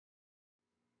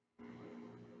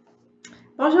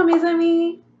Bonjour mes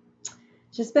amis,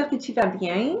 j'espère que tu vas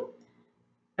bien.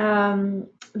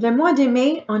 Le mois de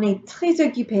mai, on est très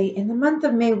occupé. In the month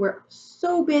of May, we're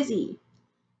so busy,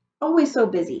 always so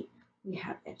busy. We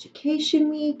have Education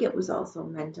Week. It was also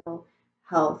Mental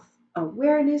Health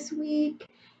Awareness Week.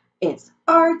 It's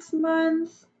Arts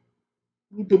Month.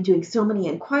 We've been doing so many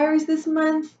inquiries this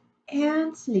month.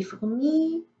 Ants, les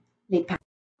fourmis, les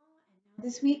papillons, and now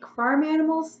this week, farm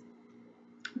animals.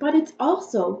 But it's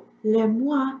also le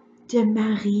mois de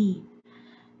Marie,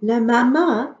 la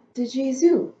maman de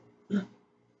Jésus.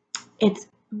 It's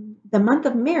the month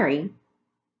of Mary,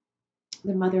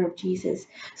 the mother of Jesus.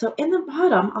 So in the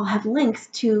bottom, I'll have links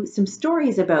to some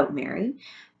stories about Mary.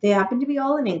 They happen to be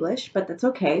all in English, but that's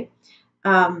okay.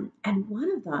 And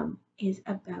one of them is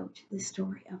about the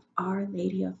story of Our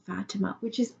Lady of Fatima,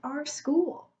 which is our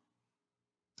school.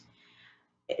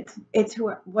 It's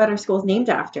what our school is named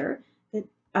after. That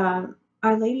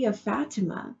Our Lady of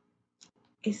Fatima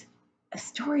is a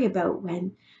story about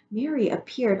when Mary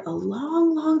appeared a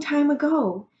long, long time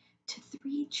ago to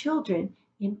 3 children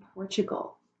in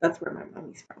Portugal. That's where my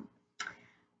mommy's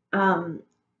from.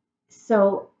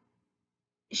 So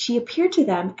she appeared to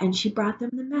them and she brought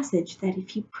them the message that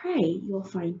if you pray, you'll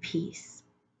find peace.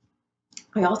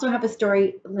 I also have a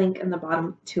story link in the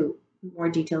bottom to more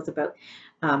details about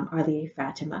Our Lady of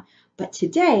Fatima. But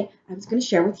today I was going to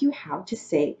share with you how to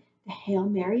say the Hail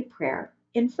Mary prayer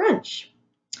in French.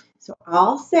 So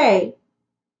I'll say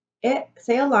a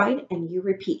line and you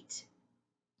repeat.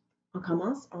 On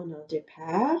commence au nom du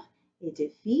Père et du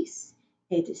Fils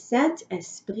et du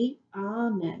Saint-Esprit.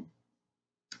 Amen.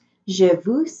 Je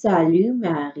vous salue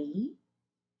Marie,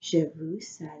 je vous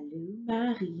salue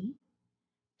Marie,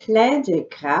 pleine de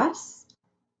grâce,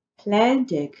 pleine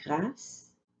de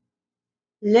grâce.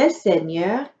 Le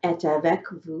Seigneur est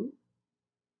avec vous,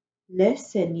 le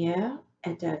Seigneur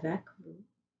est avec vous.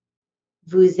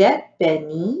 Vous êtes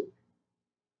bénie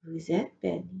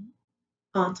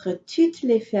entre toutes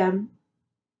les femmes,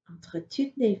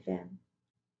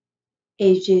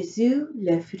 et Jésus,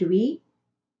 le fruit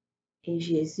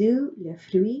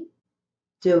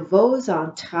de vos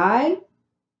entrailles,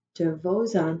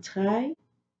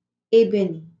 est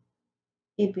béni,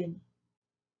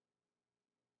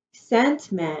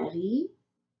 Sainte Marie,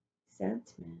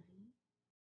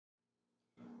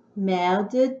 Mère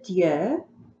de Dieu,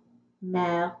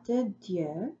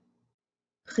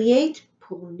 priez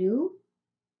pour nous,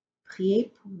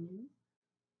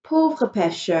 pauvres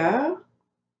pécheurs,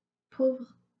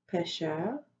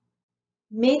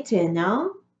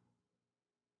 maintenant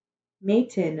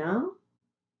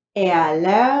et à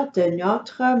l'heure de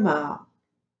notre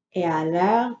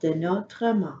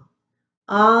mort.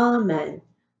 Amen.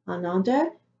 Au nom du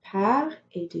Père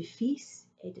et du Fils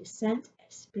et du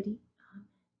Saint-Esprit. Amen.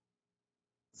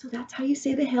 So that's how you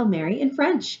say the Hail Mary in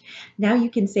French. Now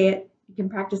you can say it, you can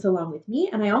practice along with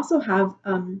me. And I also have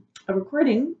a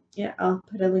recording. Yeah, I'll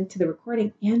put a link to the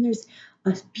recording. And there's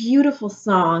a beautiful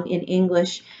song in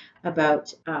English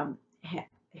about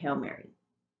Hail Mary.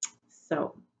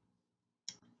 So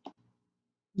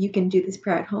you can do this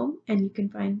prayer at home and you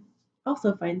can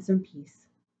also find some peace.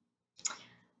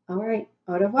 All right.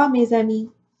 Au revoir, mes amis.